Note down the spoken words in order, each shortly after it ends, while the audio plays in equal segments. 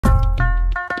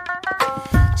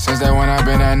Since that one I've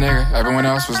been that nigga, everyone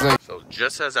else was late. So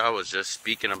just as I was just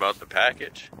speaking about the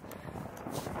package,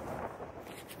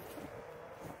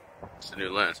 it's the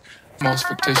new lens. Most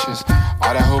fictitious.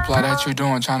 All that hoopla that you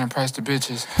doing, trying to impress the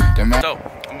bitches. So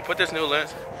I'm gonna put this new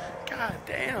lens. God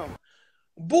damn,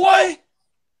 boy.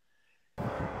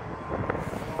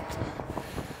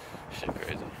 Shit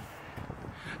crazy.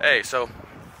 Hey, so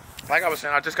like I was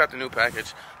saying, I just got the new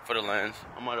package for the lens.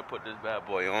 I'm gonna put this bad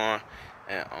boy on,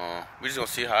 and we just gonna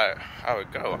see how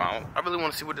it go. I really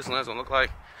want to see what this lens gonna look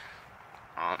like.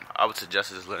 I would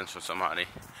suggest this lens for somebody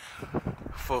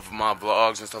for my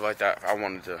vlogs and stuff like that. I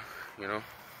wanted to, you know.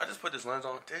 I just put this lens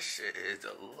on. This shit is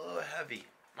a little heavy.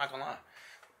 I'm not gonna lie,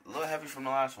 a little heavy from the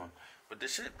last one, but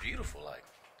this shit beautiful. Like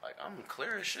I'm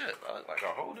clear as shit. I look like a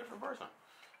whole different person.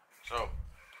 So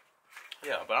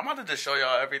yeah, but I'm about to just show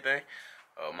y'all everything.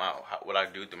 What I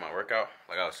do through my workout.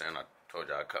 Like I was saying, I told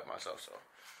y'all I cut myself. So,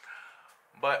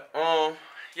 but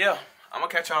yeah, I'm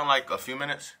gonna catch y'all in like a few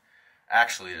minutes.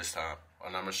 Actually, this time,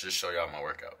 and I'm gonna just show y'all my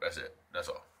workout. That's it. That's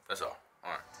all. That's all.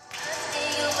 All right.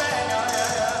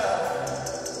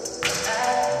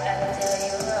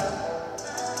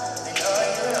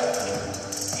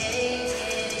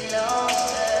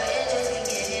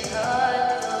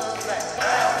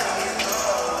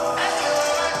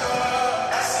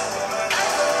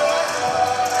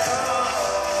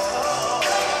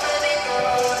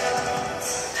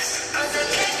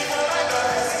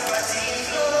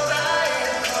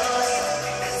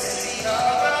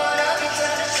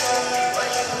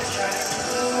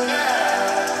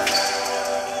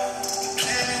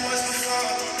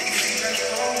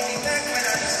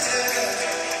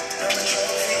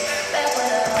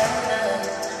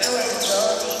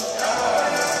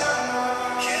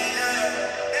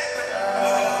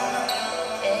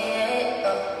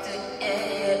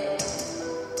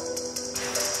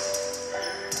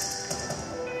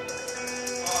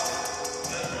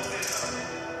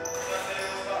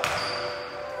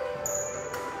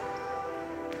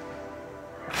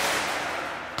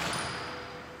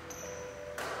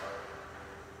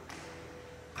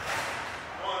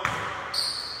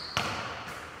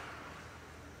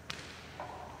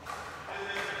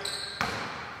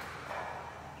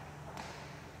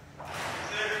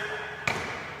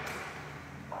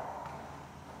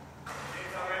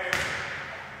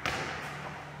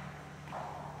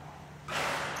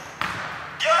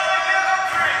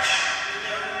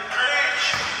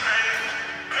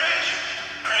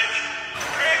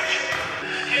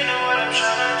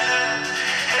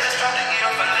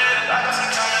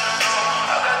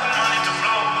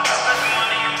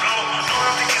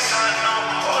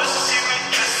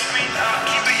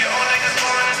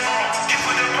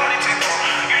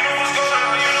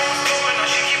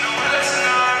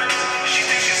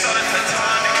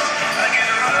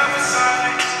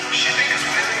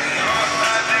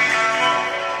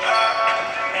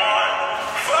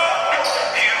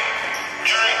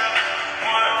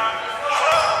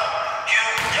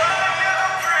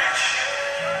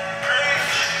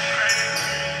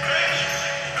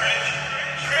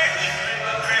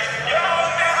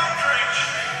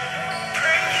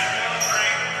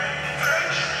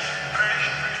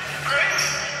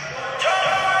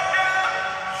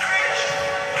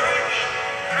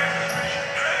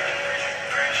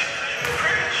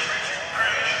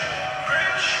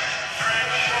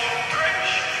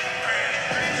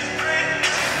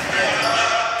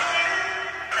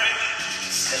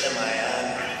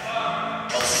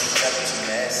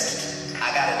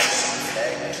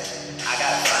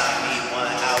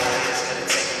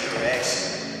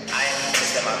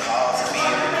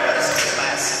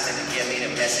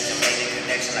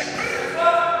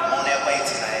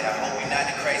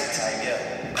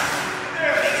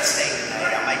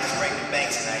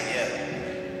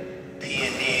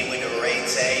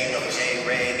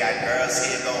 Girls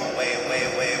here going way,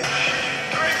 way, way.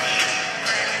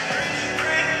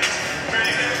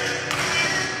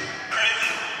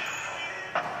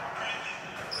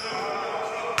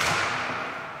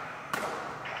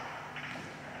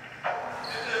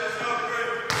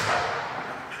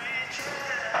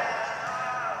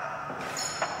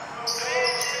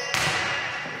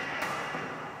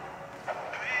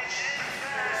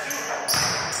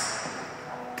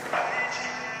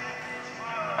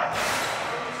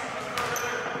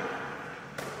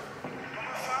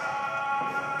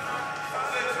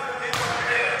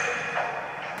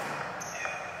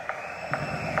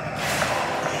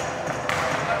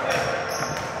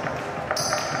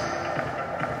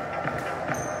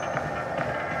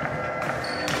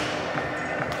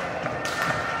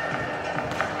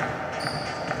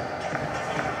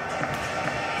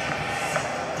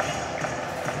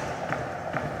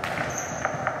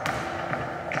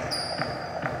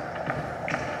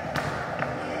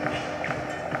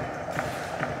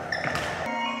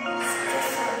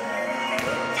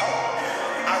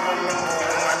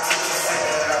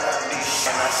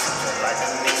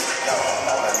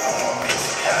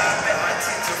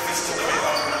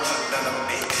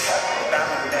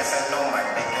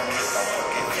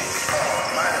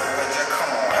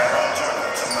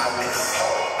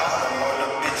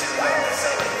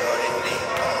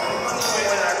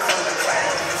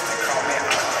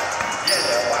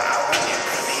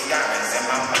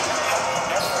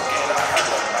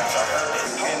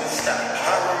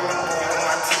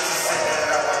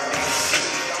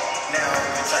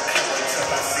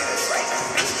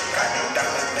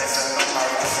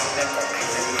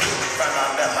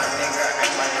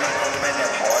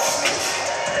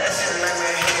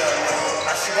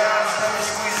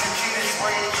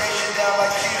 down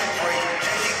like cheetah break.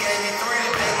 She gave me 3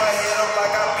 today, my head up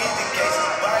like I beat the case.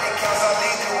 Body counts, I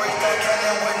lead the race, don't count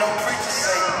them what no preacher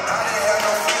say. I didn't have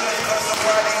no feelings, cause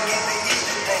somebody didn't get to eat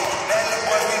today. Now look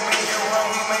what we made you run,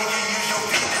 we made you use your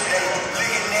feet today.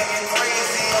 Looking at me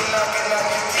crazy, I'm knocking out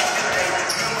your teeth today.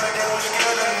 Remember they was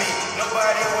scared of me,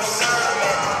 nobody was serving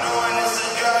me. Knowing this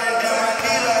is driving down my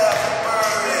knee like a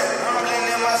bird. Rumbling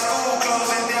in my school clothes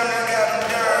and down there got them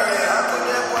dirty. I put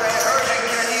that boy in urgent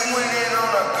care, he went in on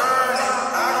a gurney.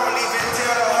 I don't even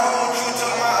tell the whole truth to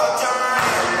my attorney.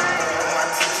 My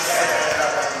teacher said that I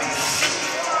won't be shit.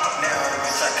 Now I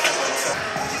wish I could go tell.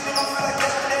 You don't feel like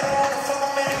that, they don't want to fuck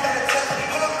with me, they gotta tell me.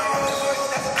 Pull up the Rolls Royce,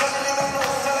 that's a cousin, they don't know,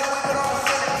 feel like we would all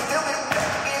sell it. Tell me the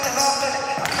back in the house.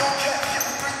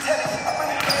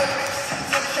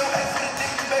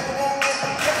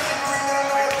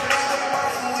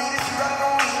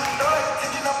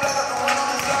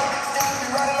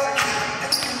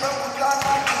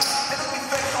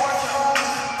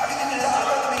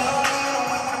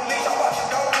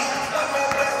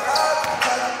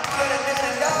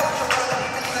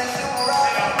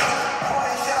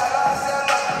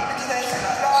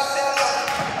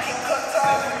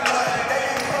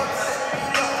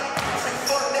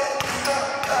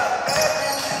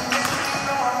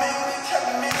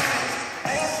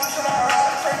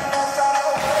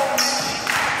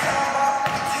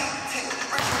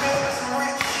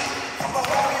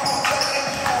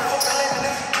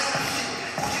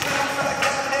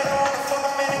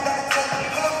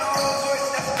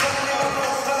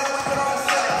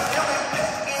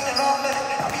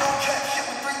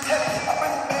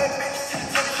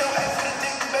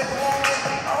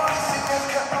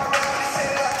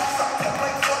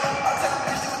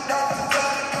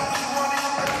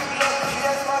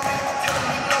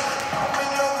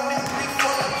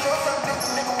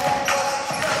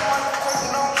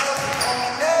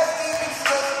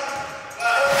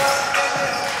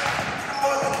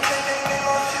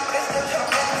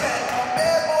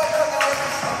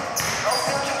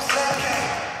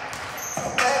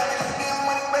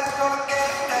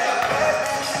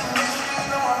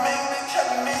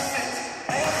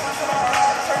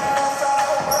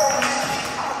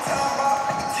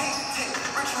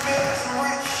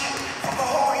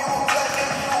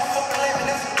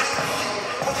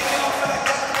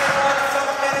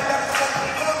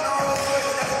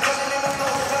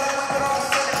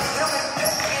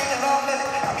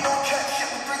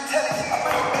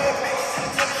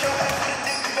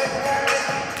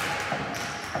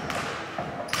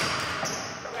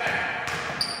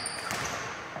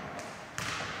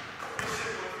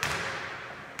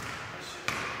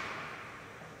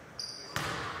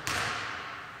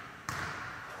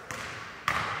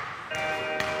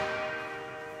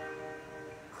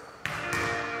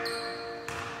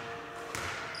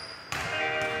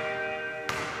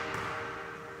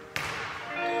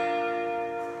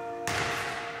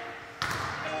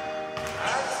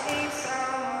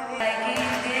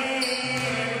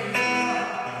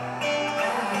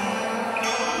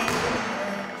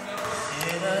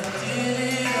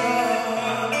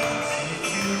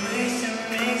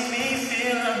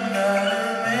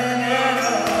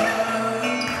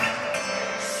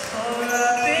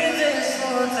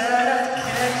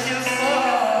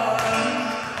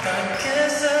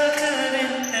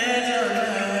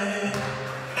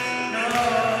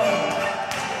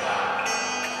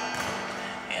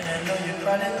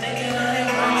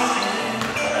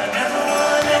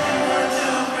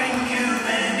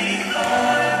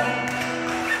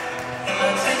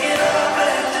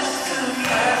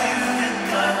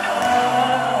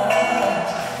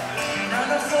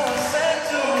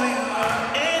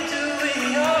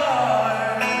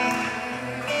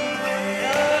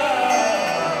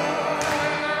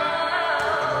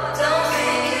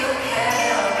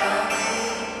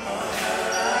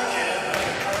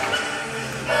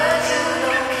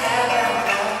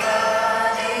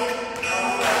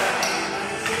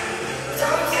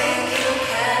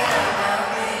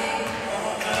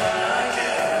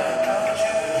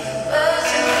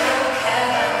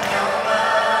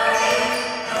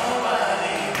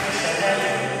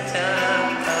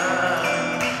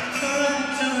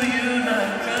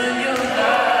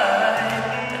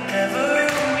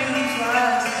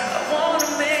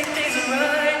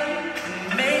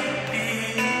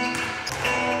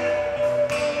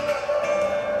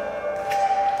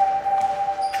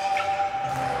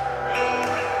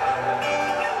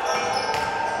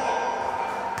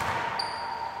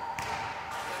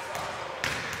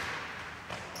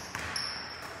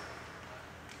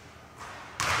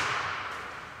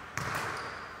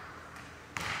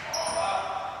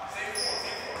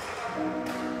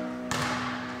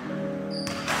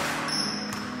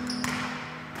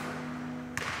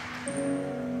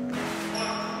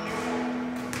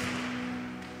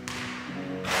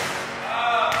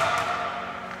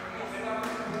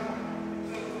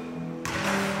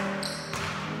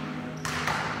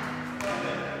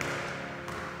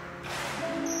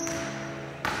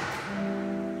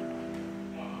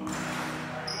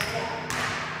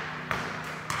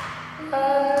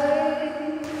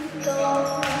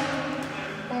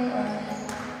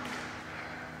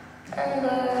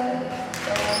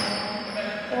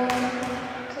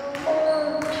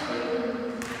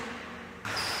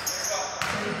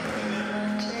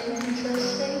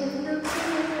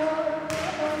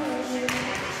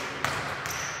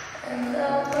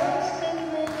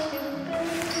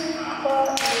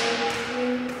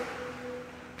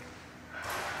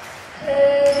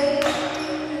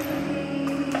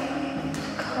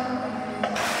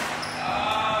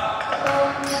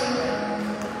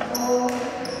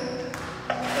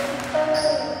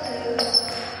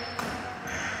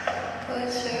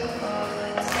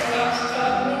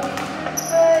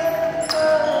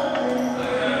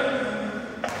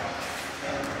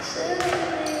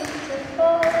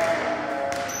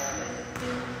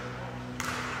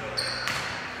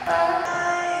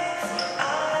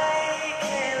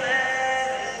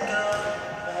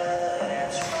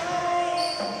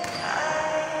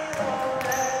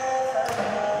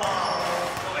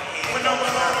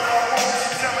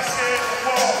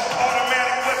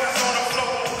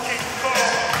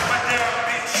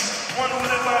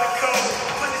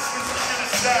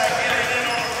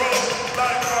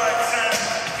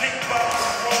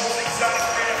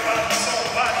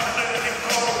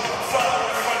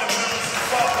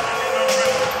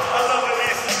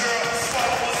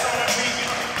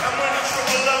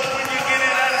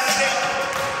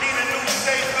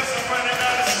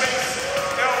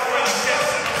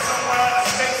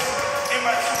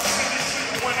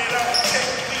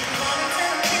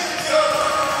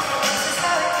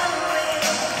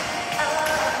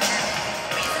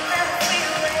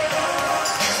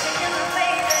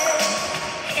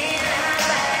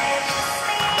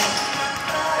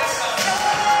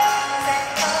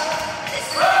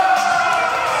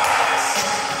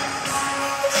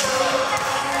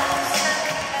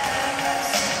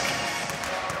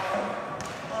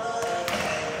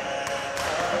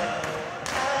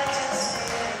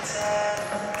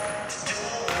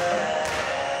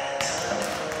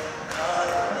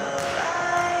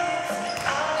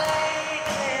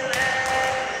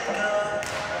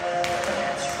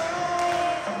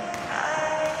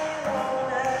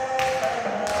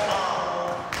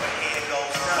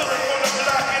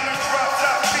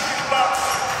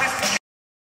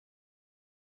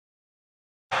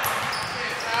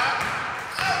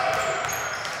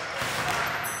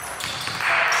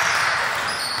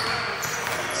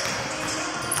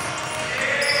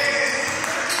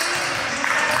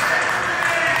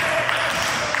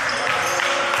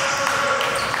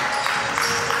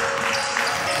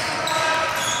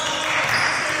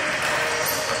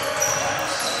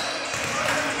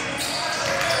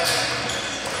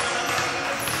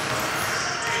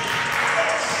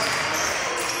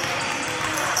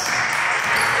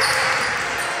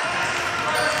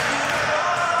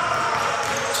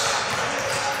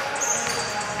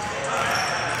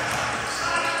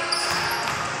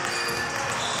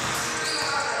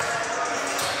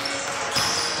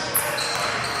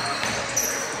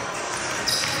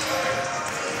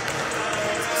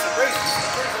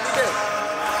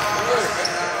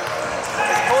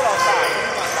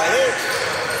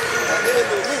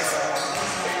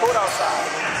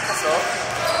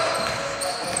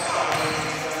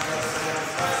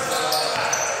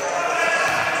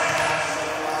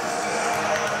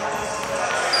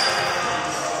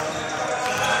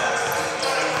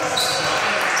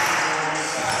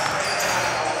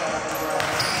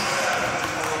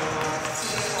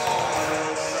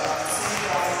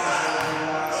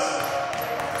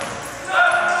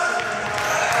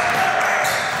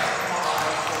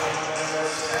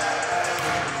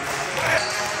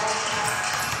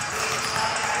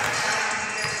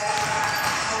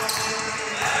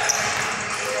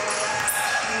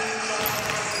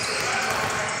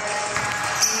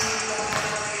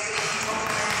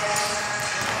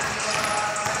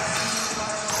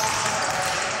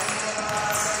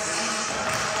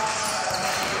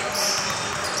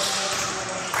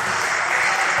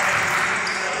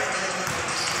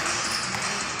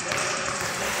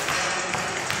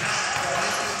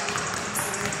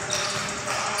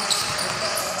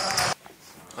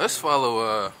 let's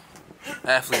follow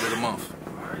athlete of the month.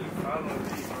 Why are you following me,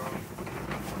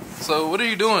 bro? So what are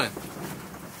you doing?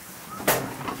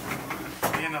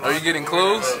 Are you getting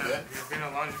clothes? Being a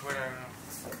laundry boy that I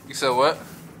am. You said what?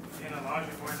 Being a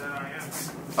laundry boy that I am.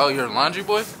 Oh, you're a laundry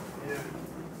boy? Yeah.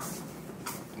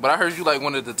 But I heard you like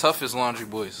one of the toughest laundry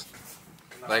boys.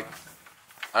 Like,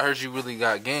 I heard you really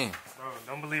got game. Bro,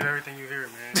 don't believe everything you hear,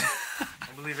 man.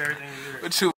 Don't believe everything you hear.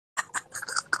 What you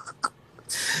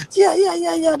Yeah,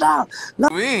 no.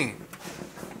 mean?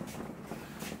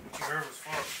 What you heard was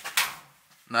false.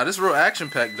 Nah, this real action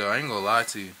packed though. I ain't gonna lie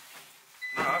to you.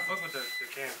 Nah, I fuck with the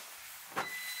cam.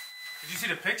 Did you see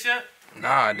the pics yet? Nah,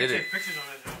 I You did it. take pictures on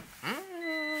that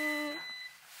joint.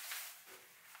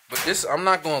 But this, I'm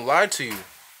not gonna lie to you.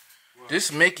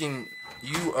 This making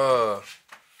you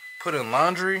put in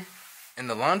laundry in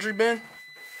the laundry bin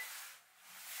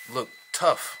look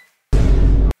tough. Now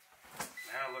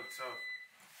I look tough.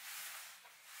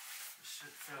 This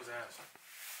shit feels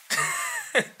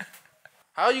ass.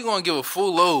 How you gonna give a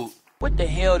full load What the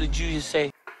hell did you just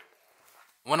say?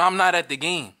 when I'm not at the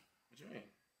game? What you mean?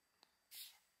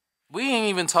 We ain't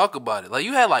even talk about it. Like,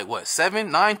 you had like what,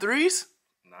 7, 9 threes?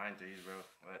 9 threes, bro.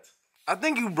 What? I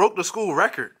think you broke the school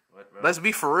record. What, bro? Let's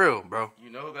be for real, bro. You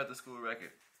know who got the school record?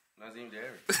 Nazim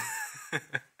Derrick.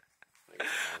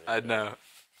 I know.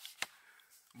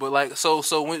 But like, so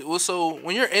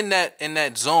when you're in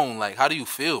that zone, like, how do you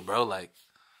feel, bro? Like,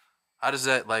 how does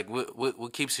that, like,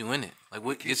 what keeps you in it? Like,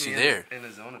 what gets you there? In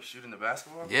the zone of shooting the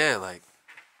basketball? Yeah, like,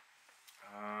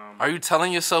 are you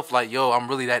telling yourself like, yo, I'm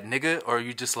really that nigga, or are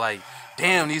you just like,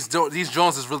 damn, these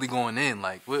Jones is really going in?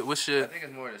 Like, what I should? think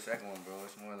it's more the second one, bro.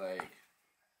 It's more like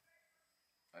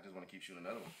I just want to keep shooting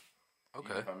another one.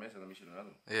 Okay. Even if I miss it, let me shoot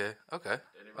another one. Yeah. Okay.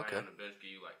 Did anybody Okay. on the bench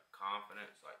give you like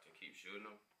confidence, like to keep shooting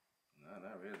them? No,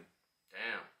 not really.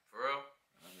 Damn, for real?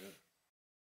 Not really.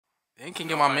 You can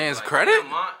give my man's like, credit. damn,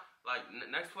 Mont, like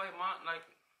next play, Mont, like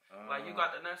you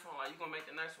got the next one, like you gonna make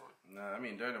the next one. Nah, I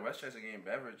mean during the Westchester game,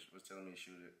 Beveridge was telling me to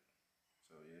shoot it.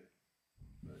 So yeah,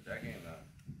 but that game, nah,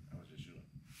 I was just shooting.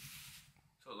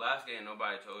 So last game,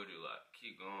 nobody told you like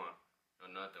keep going or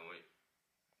nothing. Wait,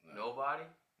 No. nobody?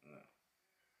 No.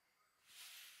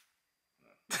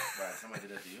 Right, somebody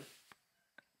did that to you?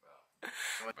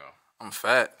 Bro, I'm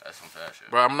fat, that's some fat shit.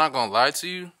 bro. I'm not gonna lie to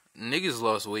you. Niggas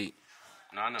lost weight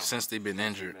No, I know. since they've been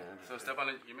injured. So step on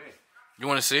it, you mean? You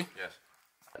want to see? Yes.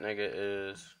 That nigga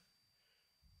is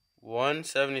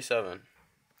 177.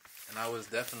 And I was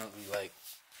definitely like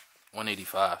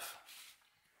 185.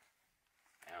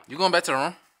 Damn. You going back to the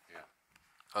room? Yeah.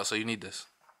 Oh, so you need this.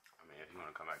 I mean, if you want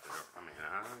to come back to the, I mean,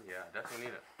 yeah, I definitely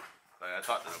need it. Like, I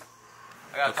talked to them.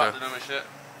 I gotta talk to them and shit,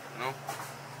 you know?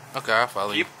 Okay, I'll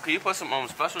follow you. Can you put some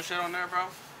special shit on there, bro?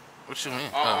 What you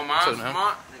mean? On mine? to him.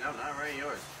 Mine? Nigga, I'm not writing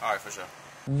yours. Alright, for sure.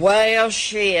 Well,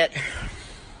 shit.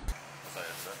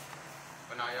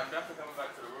 But nah, yeah, I'm definitely coming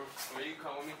back to the roof. I mean, you can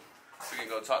come with me. We can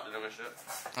go talk to them and shit.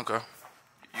 Okay.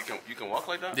 You can walk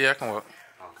like that? Yeah, I can walk.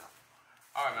 Okay.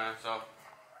 Alright, man, so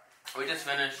we just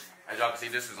finished. As y'all can see,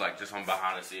 this is like just some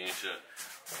behind the scenes shit.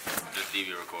 Just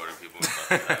DV recording people and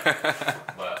stuff like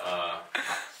that. But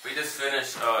we just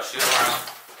finished shooting around.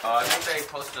 I think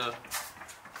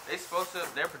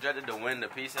they're projected to win the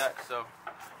PSAC, so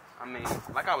I mean,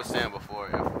 like I was saying before,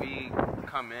 if we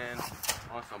come in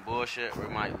on some bullshit, we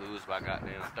might lose by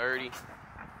goddamn 30.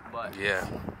 But Yeah.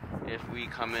 if we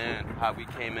come in how we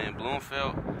came in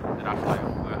Bloomfield, then I feel like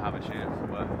we'll have a chance.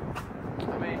 But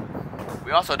I mean,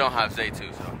 we also don't have Zay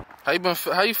too, so.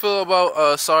 How you feel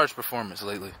about Sarge's performance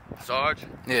lately? Sarge,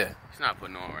 Yeah. he's not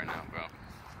putting on right now, bro.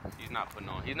 He's not putting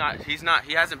on. He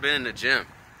hasn't been in the gym.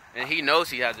 And he knows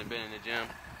he hasn't been in the gym.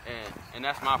 And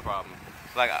that's my problem.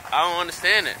 Like, I don't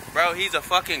understand it. Bro, he's a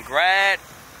fucking grad.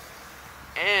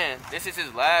 And this is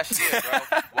his last year,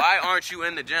 bro. Why aren't you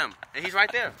in the gym? And he's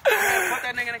right there. Put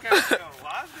that nigga in the camera. Yo,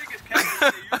 why is niggas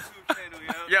capturing the YouTube channel,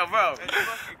 yo? Yo, bro. That's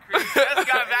fucking crazy. This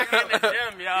guy back in the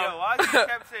gym, yo. Yo, why is niggas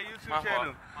capturing YouTube My fault.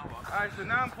 channel? Alright, so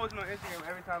now I'm posting on Instagram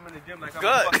every time I'm in the gym like I'm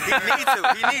Good. a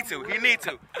fucking He need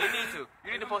to.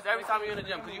 You need to post every time you're in the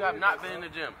gym because you have not been in the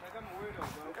gym. like I'm a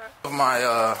weirdo, bro. My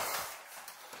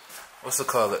what's it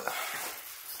called?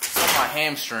 My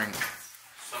hamstring.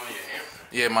 Some of your hair.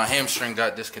 Yeah, my hamstring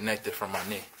got disconnected from my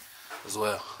knee as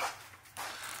well.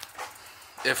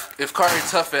 If Kari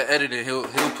tough at editing, he'll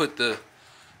put the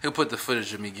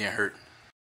footage of me getting hurt.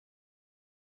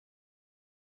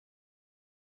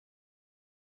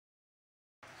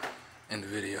 In the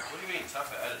video. What do you mean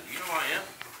tough at editing? You know who I am?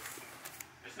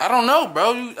 I don't know,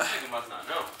 bro. This nigga must not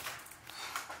know.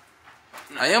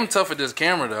 I am tough at this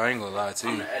camera though. I ain't gonna lie to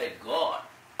I'm you. the edit god.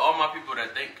 All my people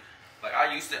that think like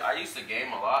I used to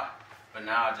game a lot, But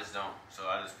now I just don't. So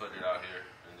I just put it out here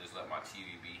and just let my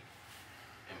TV be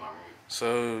in my room.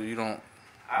 So you don't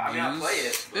I mean, I use play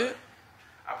it, but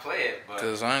I play it, but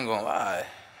Cause I ain't gonna lie,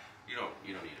 you don't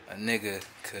need it. a nigga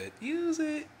could use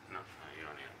it. No, you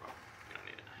don't need it, bro. You don't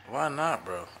need it. Why not,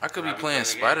 bro? I could be I be playing the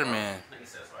game, Spider-Man. bro. Nigga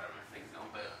said Spider-Man. Niggas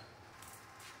don't play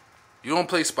that. You don't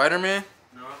play Spider-Man?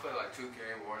 No, I play like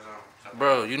 2K, Warzone.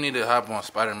 Bro, you need to hop on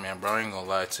Spider-Man, bro. I ain't gonna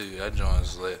lie to you. That joint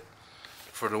is lit.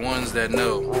 For the ones that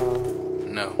know,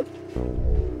 no.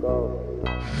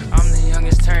 I'm the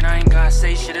youngest turn, I ain't gotta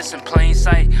say shit, it's in plain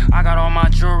sight. I got all my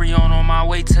jewelry on my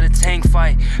way to the tank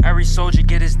fight. Every soldier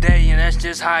get his day, and that's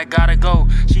just how it gotta go.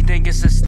 She think it's a